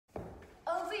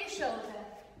shoulder.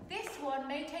 This one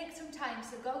may take some time,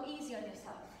 so go easy on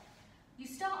yourself. You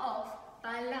start off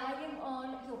by lying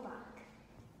on your back,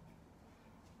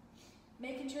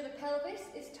 making sure the pelvis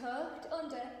is tucked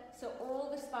under so all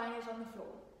the spine is on the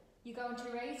floor. You're going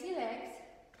to raise your legs,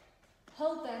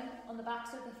 hold them on the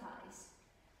backs of the thighs,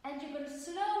 and you're going to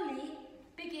slowly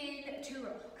begin to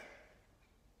rock.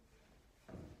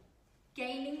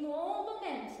 Gaining more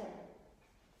momentum.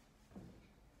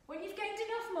 When you've gained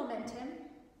enough momentum,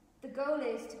 the goal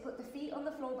is to put the feet on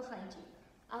the floor behind you.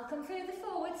 I'll come further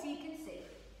forward so you can see.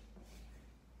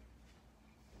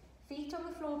 Feet on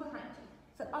the floor behind you.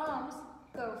 So arms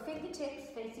go fingertips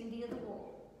facing the other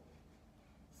wall.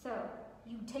 So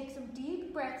you take some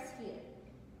deep breaths here.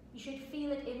 You should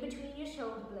feel it in between your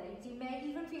shoulder blades. You may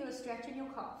even feel a stretch in your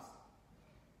calves.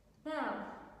 Now,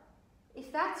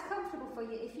 if that's comfortable for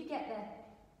you, if you get there,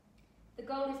 the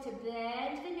goal is to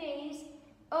bend the knees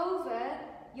over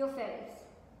your face.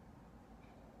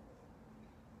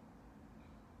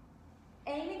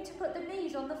 Aiming to put the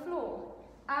knees on the floor.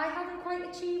 I haven't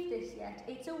quite achieved this yet.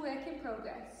 It's a work in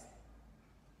progress.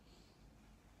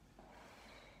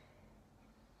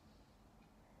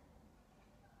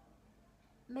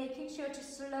 Making sure to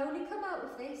slowly come out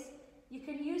of this. You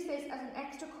can use this as an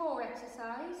extra core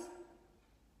exercise.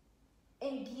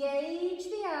 Engage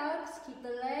the abs, keep the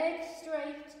legs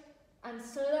straight, and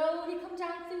slowly come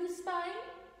down through the spine.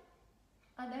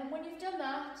 And then when you've done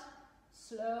that,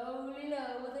 slowly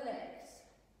lower the legs.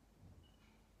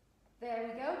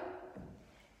 There we go.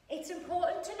 It's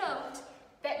important to note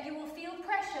that you will feel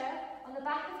pressure on the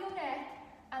back of your neck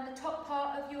and the top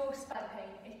part of your spine.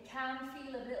 It can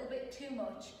feel a little bit too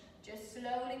much. Just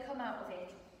slowly come out of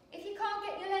it. If you can't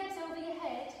get your legs over your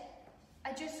head,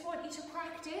 I just want you to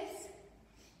practice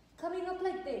coming up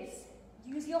like this.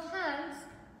 Use your hands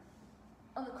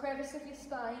on the crevice of your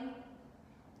spine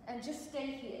and just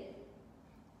stay here.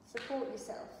 Support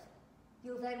yourself.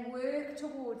 You'll then work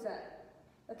towards that.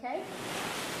 Okay?